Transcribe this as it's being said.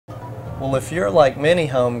Well, if you're like many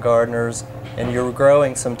home gardeners and you're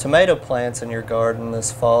growing some tomato plants in your garden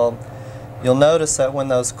this fall, you'll notice that when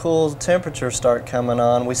those cool temperatures start coming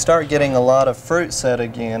on, we start getting a lot of fruit set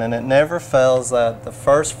again, and it never fails that the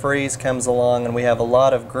first freeze comes along and we have a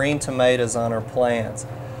lot of green tomatoes on our plants.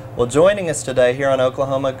 Well, joining us today here on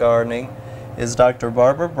Oklahoma Gardening is Dr.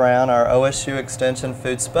 Barbara Brown, our OSU Extension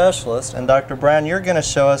Food Specialist. And Dr. Brown, you're going to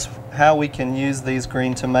show us how we can use these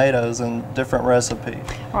green tomatoes in different recipes.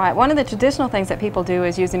 Right. One of the traditional things that people do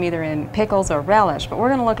is use them either in pickles or relish, but we're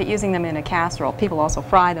going to look at using them in a casserole. People also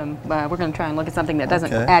fry them. We're going to try and look at something that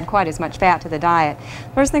doesn't add quite as much fat to the diet.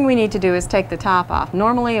 First thing we need to do is take the top off.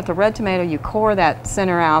 Normally, if a red tomato, you core that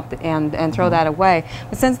center out and throw that away.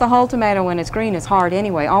 But since the whole tomato, when it's green, is hard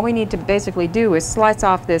anyway, all we need to basically do is slice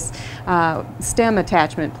off this stem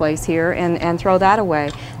attachment place here and throw that away.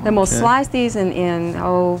 Then we'll slice these in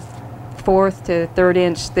 4th to 3rd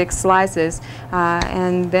inch thick slices,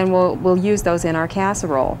 and then we'll use those in our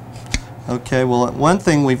casserole. Okay, well, one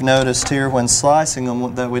thing we've noticed here when slicing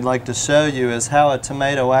them that we'd like to show you is how a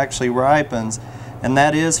tomato actually ripens, and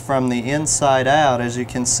that is from the inside out, as you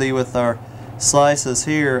can see with our slices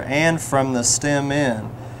here, and from the stem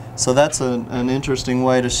in. So that's an interesting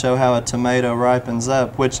way to show how a tomato ripens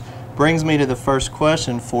up, which brings me to the first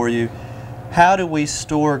question for you. How do we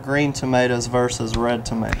store green tomatoes versus red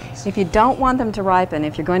tomatoes? If you don't want them to ripen,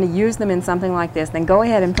 if you're going to use them in something like this, then go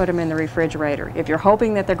ahead and put them in the refrigerator. If you're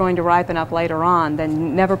hoping that they're going to ripen up later on,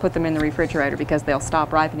 then never put them in the refrigerator because they'll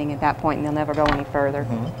stop ripening at that point and they'll never go any further.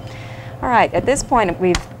 All right, at this point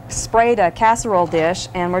we've sprayed a casserole dish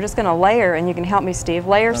and we're just going to layer, and you can help me, Steve,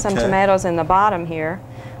 layer some tomatoes in the bottom here,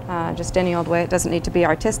 just any old way. It doesn't need to be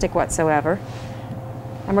artistic whatsoever.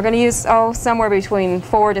 And we're going to use, somewhere between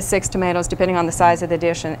 4 to 6 tomatoes, depending on the size of the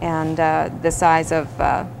dish and the size of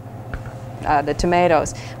the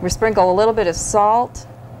tomatoes. We sprinkle a little bit of salt.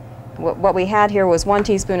 What we had here was 1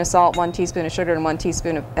 teaspoon of salt, 1 teaspoon of sugar, and 1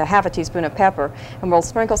 teaspoon of, half a teaspoon of pepper. And we'll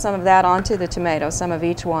sprinkle some of that onto the tomatoes, some of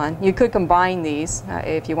each one. You could combine these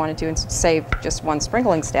if you wanted to and save just one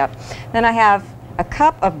sprinkling step. Then I have a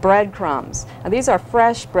cup of breadcrumbs. Now, these are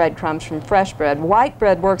fresh breadcrumbs from fresh bread. White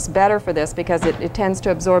bread works better for this because it tends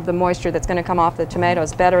to absorb the moisture that's going to come off the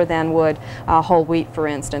tomatoes better than would whole wheat, for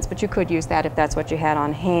instance, but you could use that if that's what you had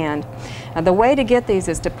on hand. The way to get these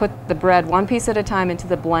is to put the bread 1 piece at a time into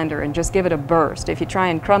the blender and just give it a burst. If you try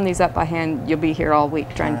and crumb these up by hand, you'll be here all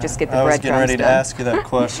week trying to just get the breadcrumbs done. I was getting ready to ask you that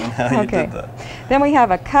question, how you did that. Then we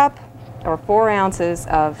have a cup or 4 ounces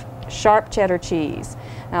of sharp cheddar cheese.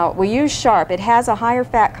 Now, we use sharp. It has a higher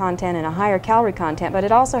fat content and a higher calorie content, but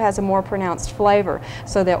it also has a more pronounced flavor,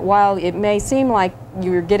 so that while it may seem like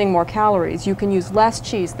you're getting more calories, you can use less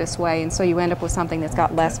cheese this way, and so you end up with something that's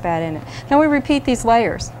got less fat in it. Now we repeat these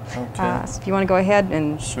layers. So if you want to go ahead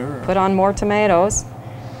and put on more tomatoes.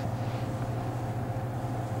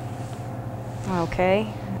 Okay,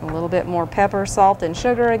 a little bit more pepper, salt, and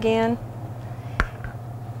sugar again.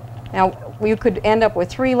 Now, you could end up with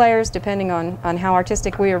 3 layers depending on how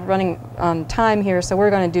artistic we are running on time here, so we're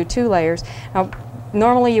going to do 2 layers. Now,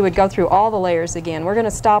 normally you would go through all the layers again. We're going to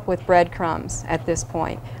stop with breadcrumbs at this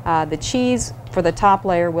point. The cheese for the top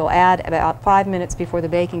layer will add about 5 minutes before the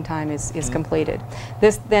baking time is completed.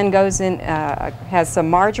 This then goes in, has some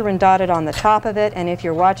margarine dotted on the top of it, and if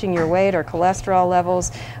you're watching your weight or cholesterol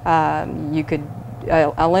levels, you could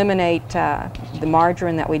eliminate the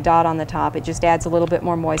margarine that we dot on the top. It just adds a little bit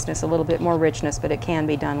more moistness, a little bit more richness, but it can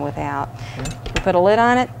be done without. We put a lid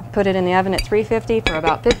on it, put it in the oven at 350 for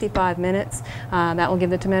about 55 minutes. That will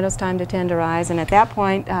give the tomatoes time to tenderize, and at that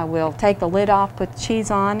point we'll take the lid off, put the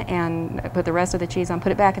cheese on, and put the rest of the cheese on,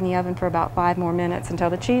 put it back in the oven for about 5 more minutes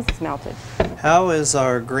until the cheese is melted. How is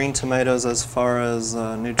our green tomatoes as far as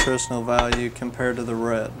nutritional value compared to the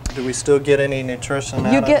red? Do we still get any nutrition out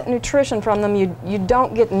of them? You get nutrition from them. You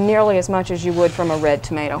don't get nearly as much as you would from a red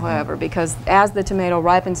tomato, however, because as the tomato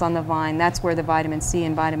ripens on the vine, that's where the vitamin C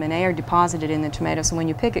and vitamin A are deposited in the tomato. So when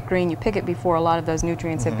you pick it green, you pick it before a lot of those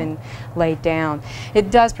nutrients have been laid down.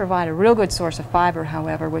 It does provide a real good source of fiber,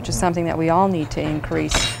 however, which is something that we all need to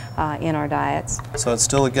increase in our diets. So it's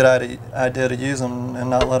still a good idea to use them and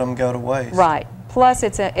not let them go to waste. Right. Plus,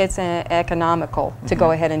 it's economical to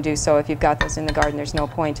go ahead and do so. If you've got those in the garden, there's no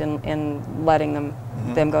point in letting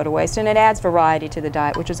them go to waste. And it adds variety to the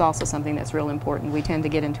diet, which is also something that's real important. We tend to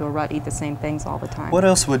get into a rut, eat the same things all the time. What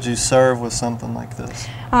else would you serve with something like this?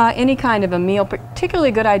 Any kind of a meal. Particularly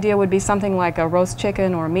a good idea would be something like a roast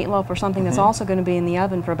chicken or a meatloaf or something that's also going to be in the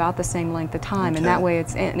oven for about the same length of time. And that way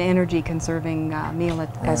it's an energy-conserving meal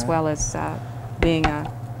as well as being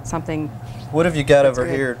something. What have you got That's over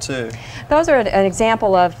good. here too? Those are an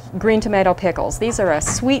example of green tomato pickles. These are a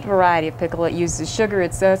sweet variety of pickle. It uses sugar.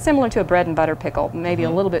 It's similar to a bread and butter pickle, maybe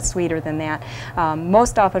a little bit sweeter than that.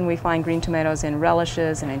 Most often we find green tomatoes in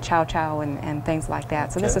relishes and in chow chow and things like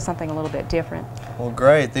that. So this is something a little bit different. Well,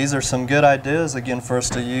 great. These are some good ideas again for us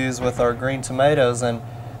to use with our green tomatoes. And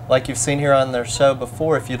like you've seen here on their show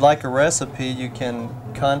before, if you'd like a recipe, you can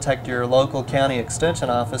contact your local county extension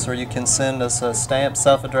office, or you can send us a stamped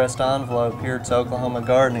self-addressed envelope here to Oklahoma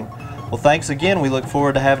Gardening. Well, thanks again. We look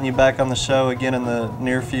forward to having you back on the show again in the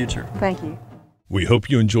near future. Thank you. We hope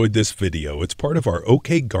you enjoyed this video. It's part of our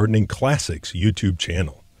OK Gardening Classics YouTube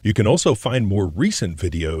channel. You can also find more recent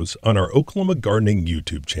videos on our Oklahoma Gardening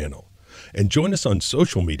YouTube channel. And join us on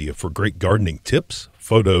social media for great gardening tips,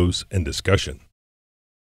 photos, and discussion.